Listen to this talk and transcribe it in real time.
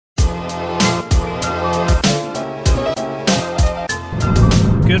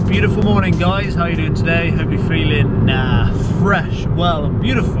Beautiful morning, guys. How are you doing today? Hope you're feeling fresh, well and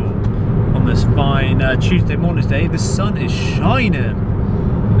beautiful on this fine Tuesday morning day. The sun is shining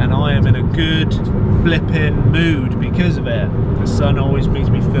and I am in a good flipping mood because of it. The sun always makes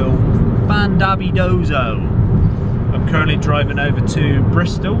me feel fan-dabby-dozo. I'm currently driving over to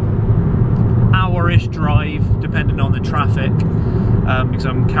Bristol, hour-ish drive depending on the traffic, because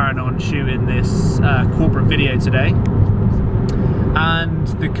I'm carrying on shooting this corporate video today. And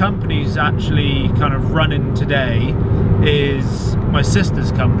the company's actually kind of running today is my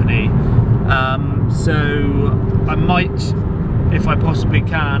sister's company, so I might, if I possibly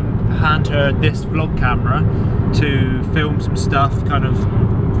can, hand her this vlog camera to film some stuff, kind of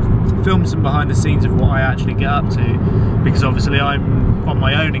film some behind the scenes of what I actually get up to, because obviously I'm on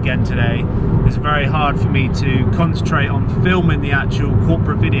my own again today. It's very hard for me to concentrate on filming the actual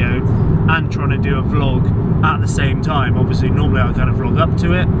corporate video and trying to do a vlog at the same time. Obviously normally I kind of vlog up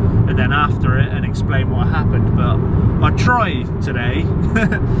to it and then after it and explain what happened, but I try today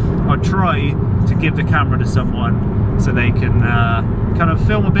I try to give the camera to someone so they can kind of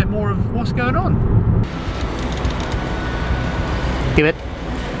film a bit more of what's going on. Give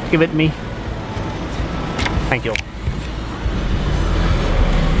it me. Thank you.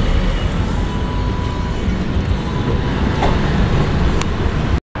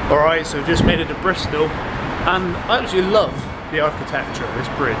 Alright, so I've just made it to Bristol and I actually love the architecture of this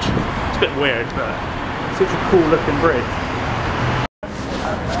bridge. It's a bit weird, but it's such a cool looking bridge.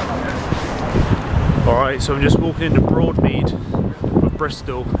 Alright, so I'm just walking into Broadmead of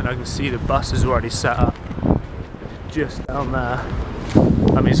Bristol and I can see the bus is already set up just down there.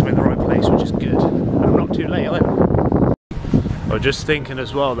 That means I'm in the right place, which is good. And I'm not too late either. I was just thinking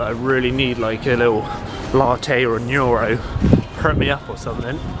as well that I really need like a little latte or a Neuro, hurt me up or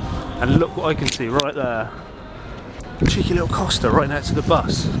something. And look what I can see right there. Cheeky little Costa right next to the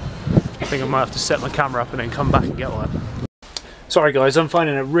bus. I think I might have to set my camera up and then come back and get one. Sorry guys, I'm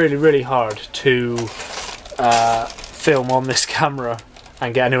finding it really hard to film on this camera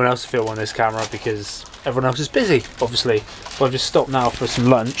and get anyone else to film on this camera because everyone else is busy, obviously. So I've just stopped now for some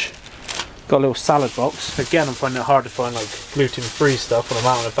lunch. Got a little salad box. Again, I'm finding it hard to find like gluten-free stuff when I'm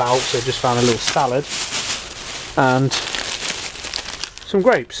out and about, so I just found a little salad and some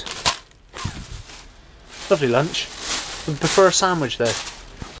grapes. Lovely lunch. I prefer a sandwich though.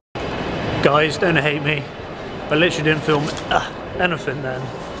 Guys, don't hate me. I literally didn't film anything then.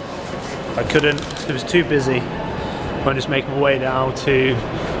 I couldn't, it was too busy. I'm just making my way now to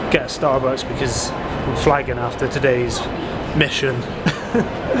get a Starbucks because I'm flagging after today's mission.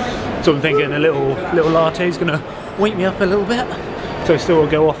 So I'm thinking a little latte is gonna wake me up a little bit. So I still will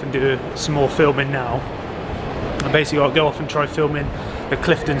go off and do some more filming now. And basically I'll go off and try filming the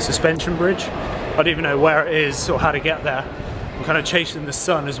Clifton Suspension Bridge. I don't even know where it is or how to get there. I'm kind of chasing the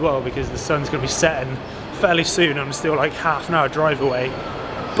sun as well because the sun's gonna be setting fairly soon. I'm still like half an hour drive away,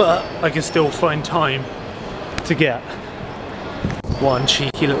 but I can still find time to get one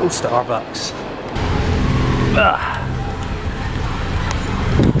cheeky little Starbucks.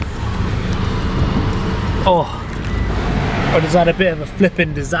 Oh, I just had a bit of a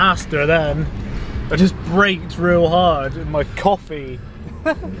flipping disaster then. I just braked real hard and my coffee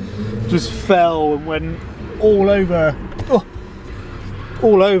just fell and went all over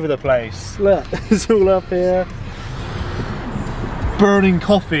the place. Look, it's all up here. Burning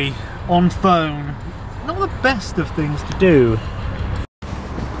coffee on phone. Not the best of things to do.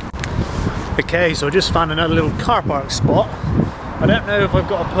 Okay, so I just found another little car park spot. I don't know if I've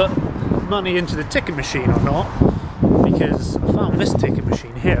got to put money into the ticket machine or not, because I found this ticket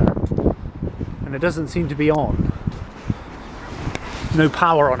machine here and it doesn't seem to be on. No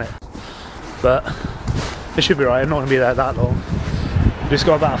power on it, but it should be right. I'm not going to be there that long. Just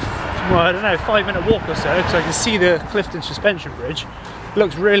got about, well, I don't know, 5-minute walk or so, because I can see the Clifton Suspension Bridge. It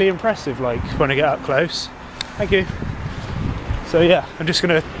looks really impressive, like when I get up close. Thank you. So yeah, I'm just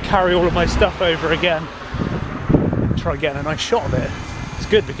going to carry all of my stuff over again and try getting a nice shot of it. It's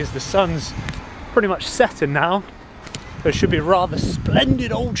good because the sun's pretty much setting now. So it should be a rather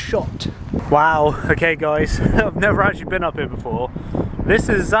splendid old shot. Wow, okay guys, I've never actually been up here before. This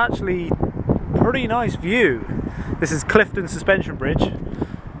is actually a pretty nice view. This is Clifton Suspension Bridge.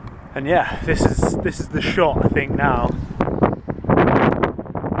 And yeah, this is the shot I think now. Look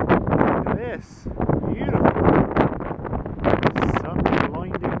at this. Beautiful. The sun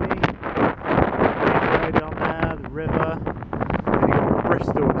blinding me. Way down there, the river. And you got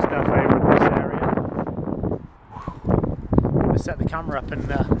Bristol and stuff over in this area. I'm gonna set the camera up and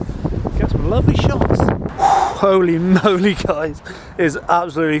get some lovely shots. Holy moly guys, it's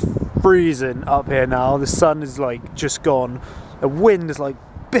absolutely freezing up here now. The sun is like just gone. The wind is like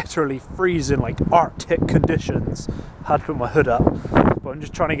bitterly freezing, like Arctic conditions. Had to put my hood up, but I'm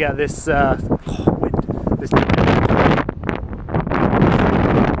just trying to get this wind.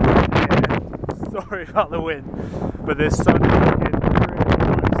 Sorry about the wind, but this sun is looking really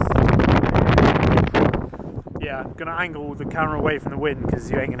nice. Yeah, I'm gonna angle the camera away from the wind because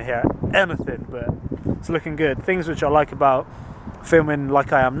you ain't gonna hear anything, but it's looking good. Things which I like about filming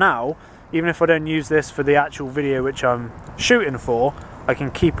like I am now, even if I don't use this for the actual video which I'm shooting for, I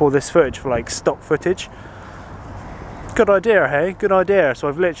can keep all this footage for like stock footage. Good idea, hey? Good idea. So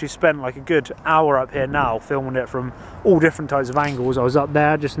I've literally spent like a good hour up here now filming it from all different types of angles. I was up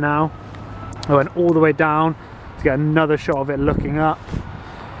there just now. I went all the way down to get another shot of it looking up.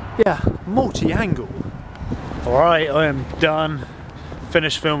 Yeah, multi-angle. Alright, I am done.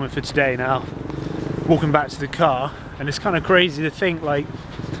 Finished filming for today now. Walking back to the car, and it's kind of crazy to think like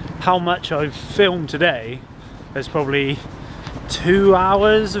how much I've filmed today. There's probably 2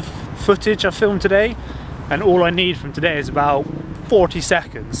 hours of footage I filmed today, and all I need from today is about 40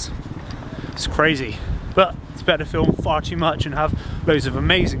 seconds. It's crazy, but it's better to film far too much and have loads of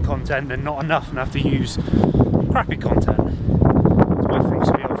amazing content than not enough and have to use crappy content. That's my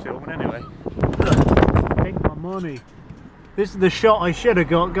philosophy on filming anyway. Take my money. This is the shot I should have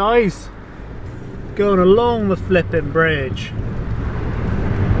got, guys. Going along the flipping bridge.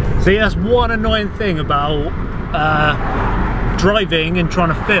 See, that's one annoying thing about driving and trying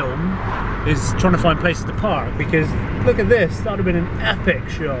to film, is trying to find places to park, because look at this, that would have been an epic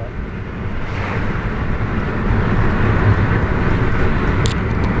shot.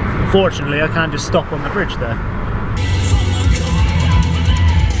 Unfortunately, I can't just stop on the bridge there.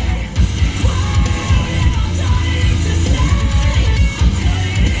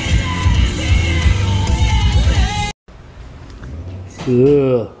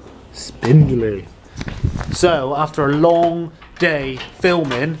 Ugh, spindly. So after a long day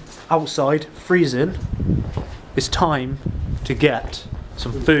filming outside, freezing, it's time to get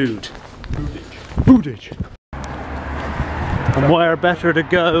some food. Foodage. And where better to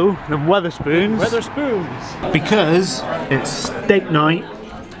go than Wetherspoons? Wetherspoons! Because it's steak night,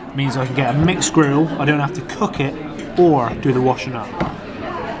 means I can get a mixed grill. I don't have to cook it or do the washing up.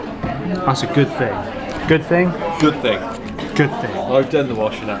 That's a good thing. Good thing? Good thing. Good thing. I've done the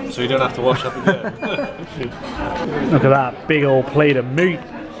washing up, so you don't have to wash up again. Look at that big old plate of meat.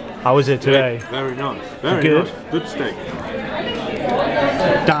 How is it today? Yeah, very nice. Very good. Nice. Good steak.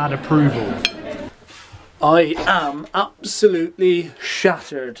 Dad approval. I am absolutely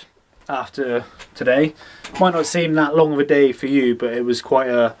shattered after today. Might not seem that long of a day for you, but it was quite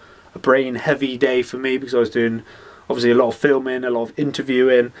a brain heavy day for me because I was doing obviously a lot of filming, a lot of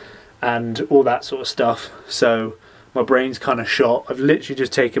interviewing and all that sort of stuff. So my brain's kind of shot. I've literally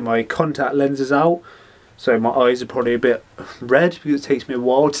just taken my contact lenses out, so my eyes are probably a bit red because it takes me a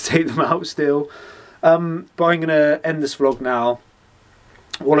while to take them out still. But I'm going to end this vlog now.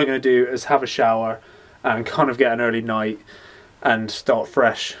 All I'm going to do is have a shower and kind of get an early night and start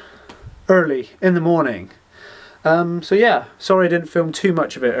fresh early in the morning. So yeah, sorry I didn't film too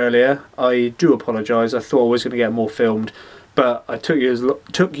much of it earlier. I do apologise. I thought I was going to get more filmed, but I took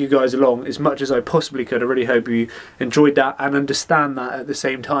you guys along as much as I possibly could. I really hope you enjoyed that and understand that at the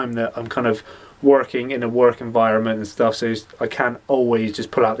same time that I'm kind of working in a work environment and stuff, so I can't always just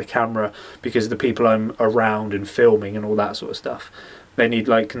pull out the camera because of the people I'm around and filming and all that sort of stuff. They need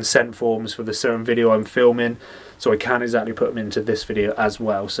like consent forms for the certain video I'm filming, so I can't exactly put them into this video as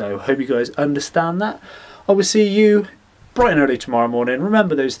well. So hope you guys understand that. I will see you bright and early tomorrow morning.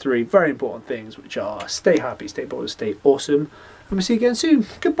 Remember those 3 very important things, which are stay happy, stay bold, stay awesome, and we'll see you again soon.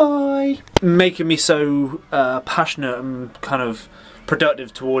 Goodbye. Making me so passionate and kind of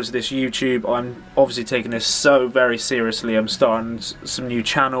productive towards this YouTube. I'm obviously taking this so very seriously. I'm starting some new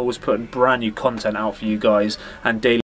channels, putting brand new content out for you guys, and daily